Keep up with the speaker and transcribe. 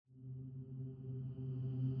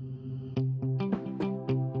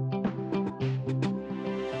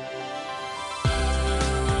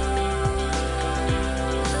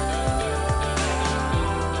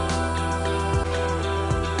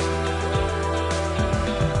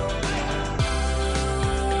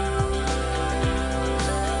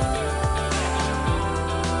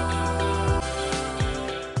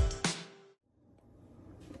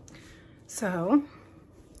So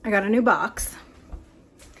I got a new box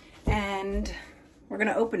and we're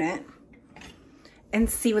gonna open it and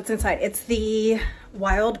see what's inside. It's the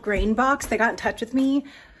Wildgrain box. They got in touch with me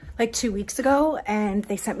like 2 weeks ago and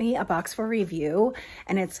they sent me a box for review,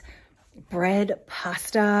 and it's bread,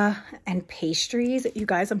 pasta, and pastries. You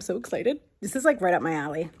guys, I'm so excited. This is like right up my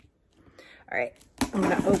alley. All right, I'm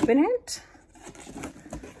gonna open it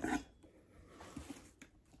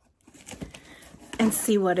and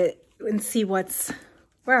see what's,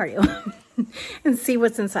 where are you? And see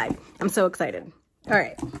what's inside. I'm so excited. All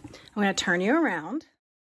right, I'm gonna turn you around.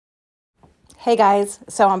 Hey guys,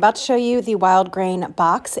 so I'm about to show you the Wildgrain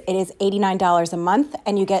box. It is $89 a month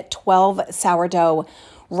and you get 12 sourdough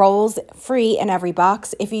rolls free in every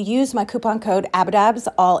box. If you use my coupon code Abbadabbs,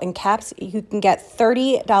 all in caps, you can get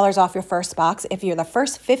 $30 off your first box if you're the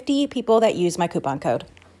first 50 people that use my coupon code.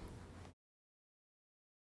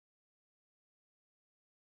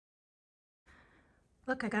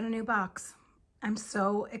 Look, I got a new box. I'm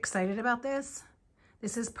so excited about this.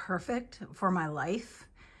 This is perfect for my life.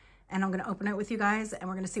 And I'm gonna open it with you guys and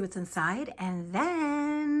we're gonna see what's inside. And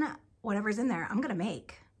then whatever's in there, I'm gonna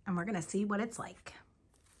make. And we're gonna see what it's like.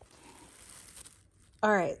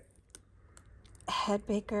 All right, head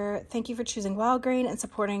baker, thank you for choosing Wildgrain and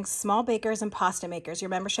supporting small bakers and pasta makers. Your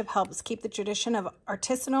membership helps keep the tradition of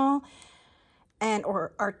artisanal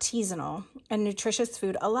or artisanal and nutritious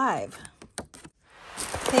food alive.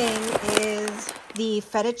 Thing is the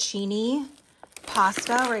fettuccine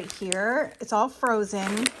pasta right here. It's all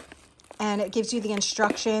frozen and it gives you the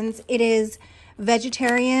instructions. It is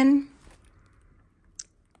vegetarian,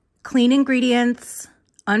 clean ingredients,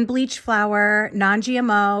 unbleached flour,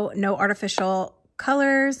 non-GMO, no artificial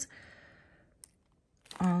colors.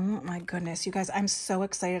 Oh my goodness, you guys, I'm so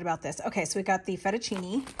excited about this. Okay, so we got the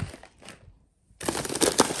fettuccine.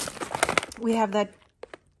 We have the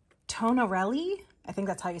tonarelli. I think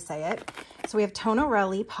that's how you say it. So we have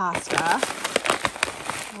tonarelli pasta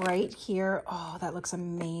right here. Oh, that looks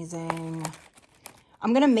amazing.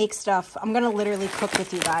 I'm gonna make stuff. I'm gonna literally cook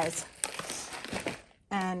with you guys.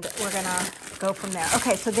 And we're gonna go from there.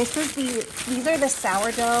 Okay, so these are the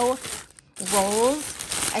sourdough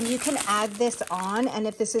rolls, and you can add this on, and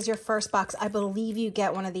if this is your first box, I believe you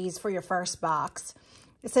get one of these for your first box.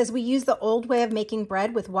 It says, we use the old way of making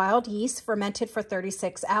bread with wild yeast fermented for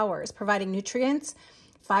 36 hours, providing nutrients,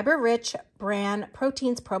 fiber-rich bran,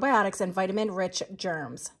 proteins, probiotics, and vitamin-rich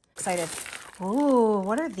germs. Excited. Ooh,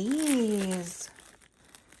 what are these?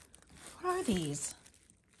 What are these?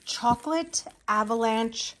 Chocolate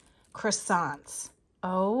avalanche croissants.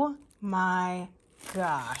 Oh my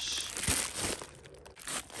gosh.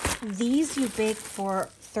 These you bake for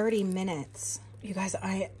 30 minutes. You guys,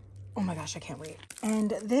 oh my gosh, I can't wait.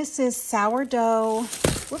 And this is sourdough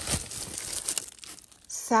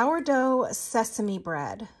sesame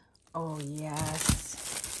bread. Oh yes.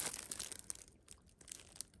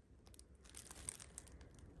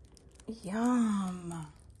 Yum.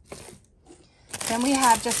 Then we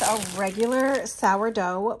have just a regular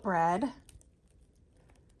sourdough bread.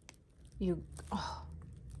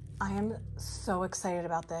 I am so excited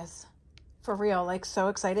about this. For real, like so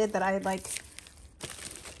excited that I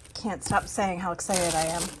can't stop saying how excited I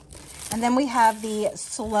am. And then we have the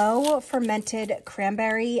slow fermented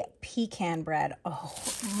cranberry pecan bread. Oh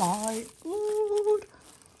my God.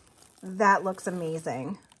 That looks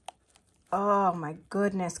amazing. Oh my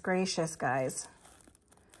goodness gracious, guys.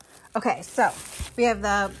 Okay, so we have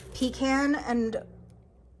the pecan and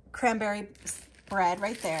cranberry bread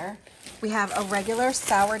right there. We have a regular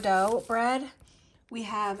sourdough bread. We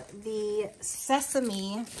have the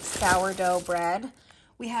sesame sourdough bread.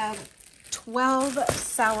 We have 12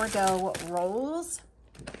 sourdough rolls.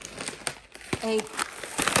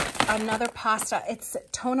 Another pasta. It's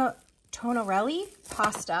tonarelli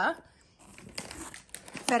pasta.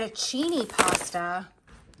 Fettuccine pasta.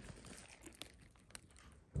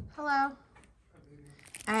 Hello.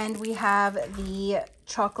 And we have the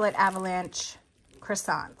chocolate avalanche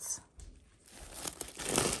croissants.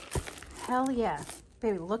 Hell yeah.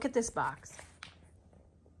 Baby, look at this box.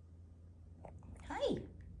 Hi.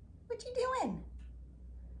 What you doing?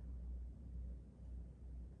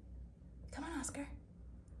 Come on, Oscar.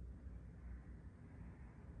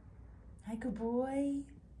 Hi, good boy.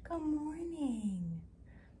 Good morning.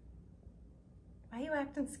 Why are you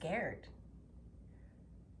acting scared?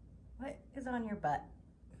 What is on your butt?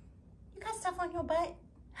 You got stuff on your butt?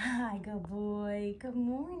 Hi, good boy. Good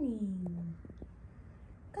morning.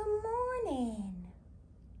 Good morning.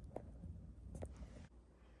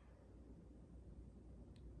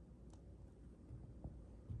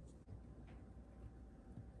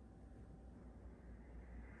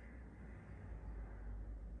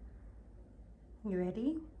 You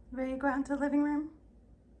ready? Ready to go out into the living room?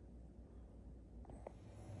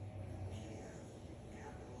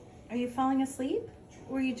 Are you falling asleep?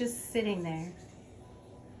 Or are you just sitting there?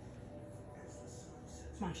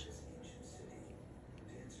 Mosh.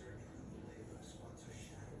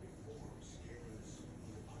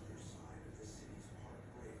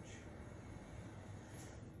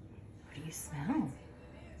 What do you smell?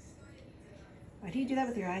 Why do you do that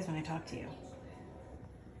with your eyes when I talk to you?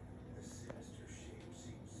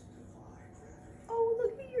 Oh,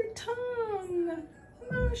 look at your tongue.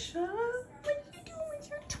 Masha, what are you doing with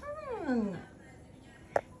your tongue?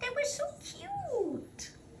 That was so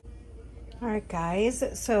cute. All right, guys.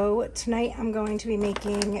 So tonight I'm going to be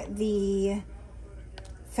making the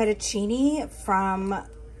fettuccine from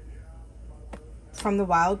the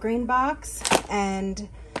Wildgrain box, and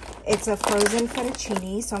it's a frozen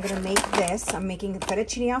fettuccine. So I'm going to make this. I'm making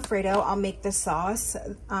fettuccine Alfredo. I'll make the sauce.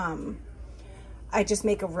 I just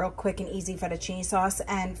make a real quick and easy fettuccine sauce.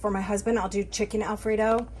 And for my husband, I'll do chicken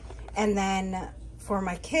Alfredo. And then for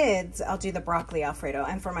my kids, I'll do the broccoli Alfredo.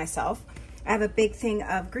 And for myself, I have a big thing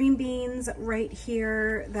of green beans right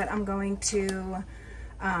here that I'm going to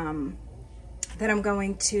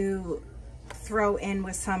throw in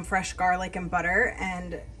with some fresh garlic and butter,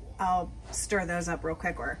 and I'll stir those up real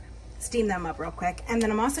quick, or steam them up real quick. And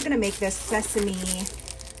then I'm also going to make this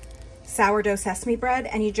sourdough sesame bread,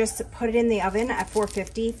 and you just put it in the oven at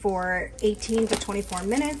 450 for 18 to 24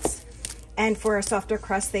 minutes. And for a softer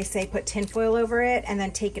crust, they say put tinfoil over it and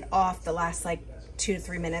then take it off the last like 2 to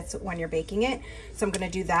 3 minutes when you're baking it. So I'm going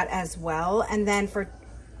to do that as well. And then for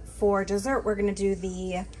dessert, we're going to do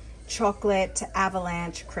the chocolate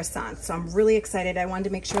avalanche croissant. So I'm really excited. I wanted to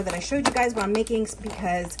make sure that I showed you guys what I'm making,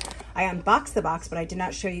 because I unboxed the box, but I did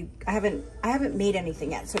not show you. I haven't made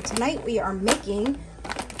anything yet. So tonight we are making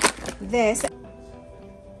this.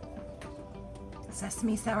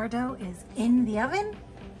 Sesame sourdough is in the oven.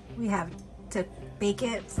 We have to bake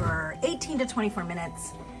it for 18 to 24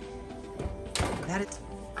 minutes.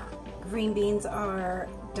 Green beans are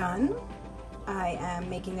done. I am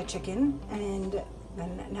making the chicken, and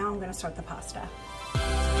then now I'm going to start the pasta.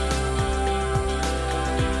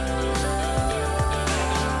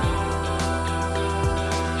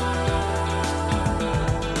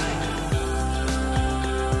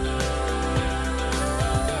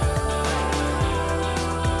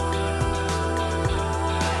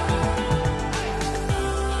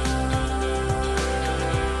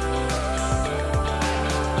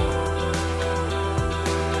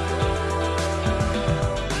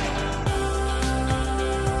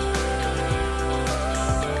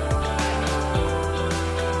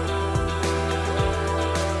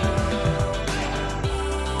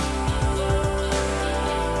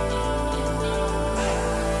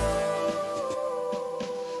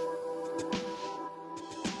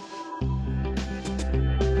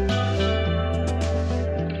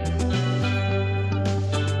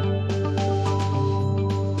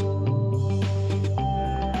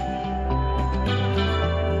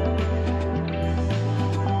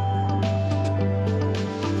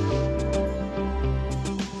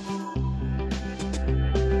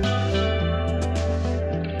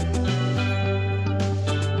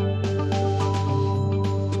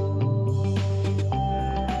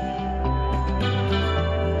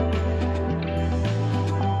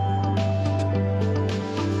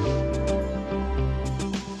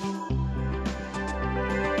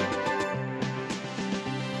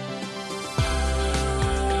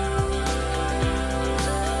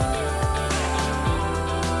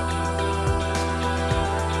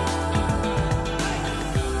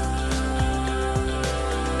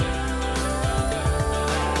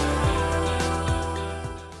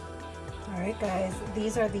 Guys,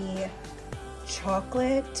 these are the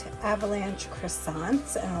chocolate avalanche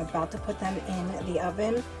croissants, and I'm about to put them in the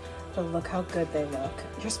oven, but look how good they look.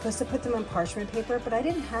 You're supposed to put them on parchment paper, but I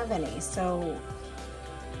didn't have any, so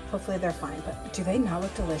hopefully they're fine. But do they not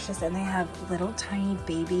look delicious? And they have little tiny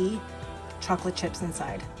baby chocolate chips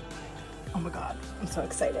inside. Oh my God, I'm so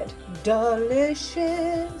excited.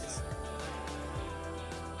 Delicious.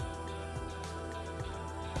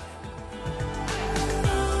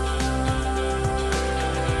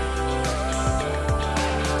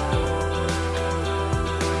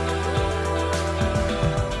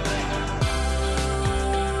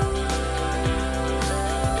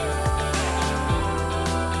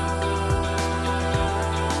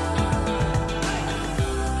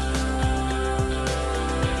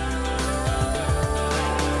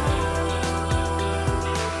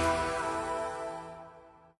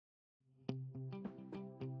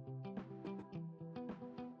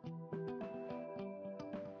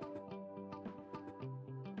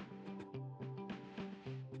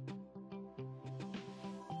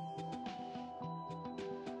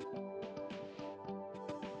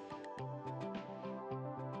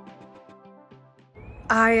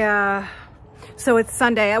 So it's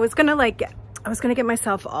Sunday. I was gonna get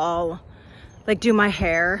myself all, like, do my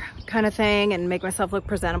hair kind of thing and make myself look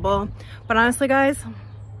presentable. But honestly, guys,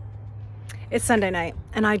 it's Sunday night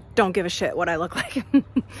and I don't give a shit what I look like.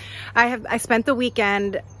 I spent the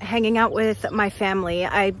weekend hanging out with my family.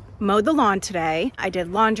 I mowed the lawn today. I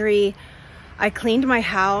did laundry. I cleaned my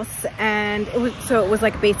house, and it was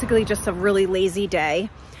like basically just a really lazy day.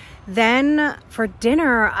 Then for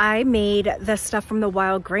dinner, I made the stuff from the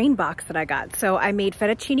Wildgrain box that I got. So I made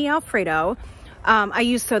fettuccine Alfredo.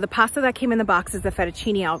 The pasta that came in the box is the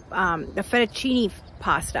fettuccine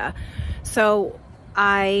pasta. So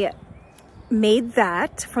I made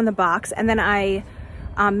that from the box, and then I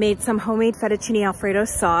made some homemade fettuccine Alfredo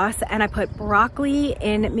sauce, and I put broccoli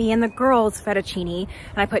in me and the girls' fettuccine,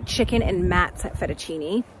 and I put chicken in Matt's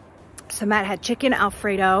fettuccine. So Matt had chicken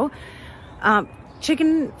fettuccine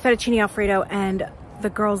Alfredo, and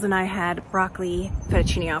the girls and I had broccoli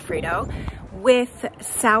fettuccine Alfredo with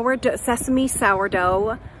sesame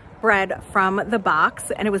sourdough bread from the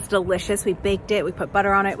box, and it was delicious. We baked it, we put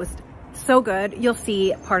butter on it. It was so good. You'll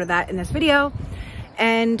see part of that in this video.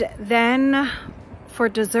 And then for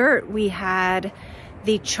dessert, we had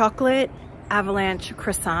the chocolate avalanche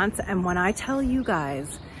croissants, and when I tell you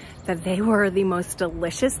guys that they were the most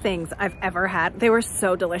delicious things I've ever had. They were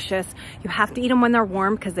so delicious. You have to eat them when they're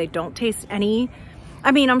warm because they don't taste any,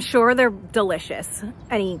 I mean, I'm sure they're delicious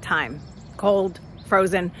anytime, cold,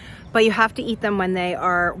 frozen, but you have to eat them when they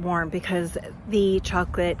are warm because the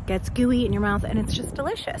chocolate gets gooey in your mouth and it's just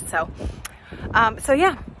delicious. So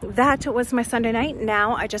yeah, that was my Sunday night.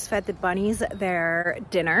 Now I just fed the bunnies their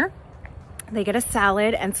dinner. They get a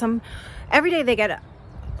salad and every day they get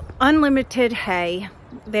unlimited hay.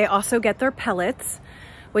 They also get their pellets,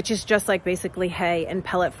 which is just like basically hay in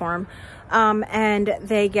pellet form. And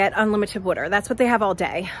they get unlimited water. That's what they have all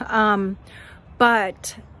day.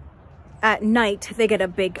 But at night they get a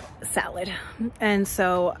big salad. And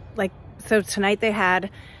so tonight they had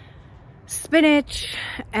spinach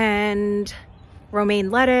and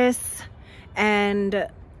romaine lettuce and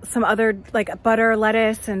some other like butter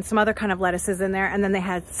lettuce and some other kind of lettuces in there. And then they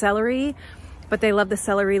had celery, but they love the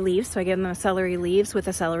celery leaves. So I gave them the celery leaves with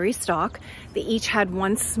a celery stalk. They each had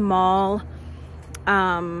one small,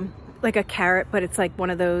 like a carrot, but it's like one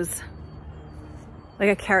of those, like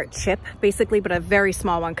a carrot chip basically, but a very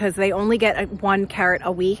small one because they only get one carrot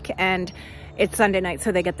a week and it's Sunday night.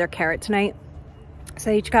 So they get their carrot tonight. So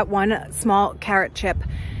they each got one small carrot chip,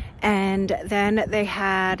 and then they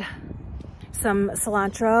had some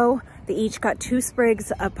cilantro. They each got 2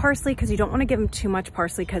 sprigs of parsley because you don't want to give them too much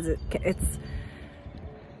parsley because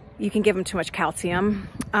you can give them too much calcium.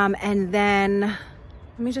 And then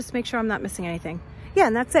let me just make sure I'm not missing anything. Yeah,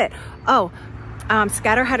 and that's it. Oh,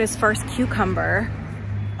 Scatter had his first cucumber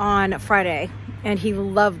on Friday and he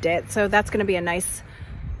loved it. So that's going to be a nice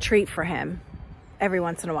treat for him every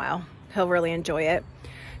once in a while. He'll really enjoy it.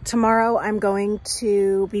 Tomorrow I'm going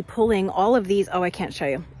to be pulling all of these. Oh, I can't show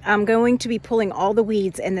you. I'm going to be pulling all the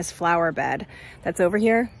weeds in this flower bed that's over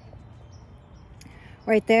here.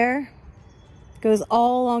 Right there. Goes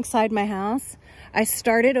all alongside my house. I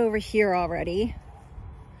started over here already.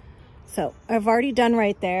 So I've already done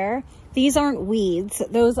right there. These aren't weeds.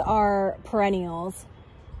 Those are perennials.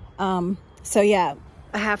 So yeah,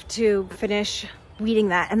 I have to finish weeding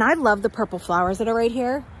that. And I love the purple flowers that are right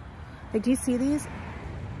here. Like, do you see these?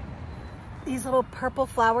 These little purple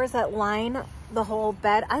flowers that line the whole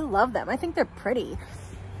bed. I love them. I think they're pretty.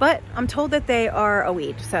 But I'm told that they are a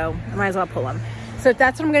weed, so I might as well pull them. So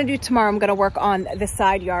that's what I'm going to do tomorrow. I'm going to work on the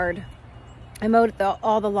side yard. I mowed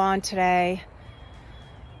all the lawn today.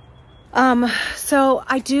 So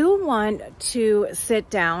I do want to sit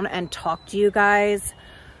down and talk to you guys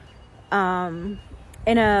in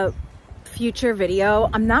a future video.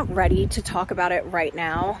 I'm not ready to talk about it right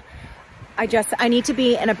now. I need to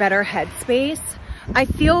be in a better headspace. I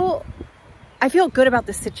feel good about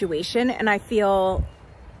the situation, and I feel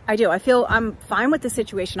I'm fine with the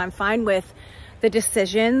situation. I'm fine with the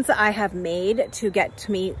decisions I have made to get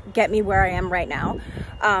me where I am right now,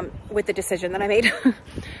 with the decision that I made.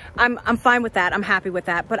 I'm fine with that. I'm happy with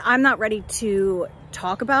that, but I'm not ready to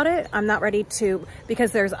talk about it. I'm not ready to,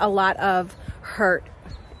 because there's a lot of hurt,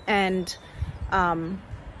 and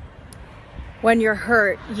when you're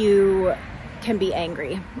hurt, you can be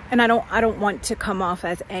angry, and I don't want to come off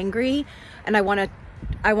as angry, and I want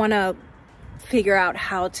to figure out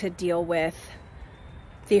how to deal with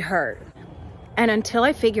the hurt. And until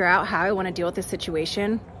I figure out how I want to deal with the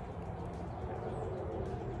situation,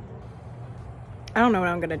 I don't know what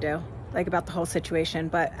I'm gonna do. like about the whole situation.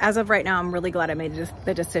 But as of right now, I'm really glad I made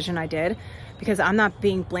the decision I did, because I'm not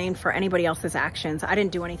being blamed for anybody else's actions. I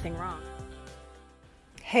didn't do anything wrong.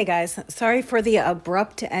 Hey guys, sorry for the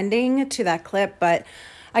abrupt ending to that clip, but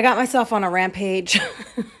I got myself on a rampage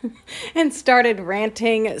and started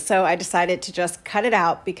ranting. So I decided to just cut it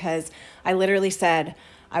out, because I literally said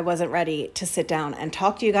I wasn't ready to sit down and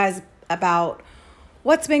talk to you guys about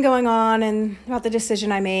what's been going on and about the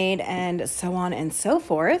decision I made and so on and so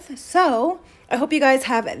forth. So I hope you guys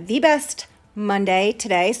have the best Monday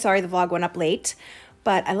today. Sorry the vlog went up late,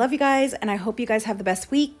 but I love you guys and I hope you guys have the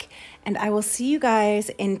best week. And I will see you guys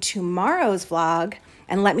in tomorrow's vlog.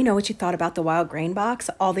 And let me know what you thought about the Wildgrain box.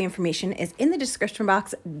 All the information is in the description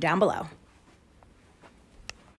box down below.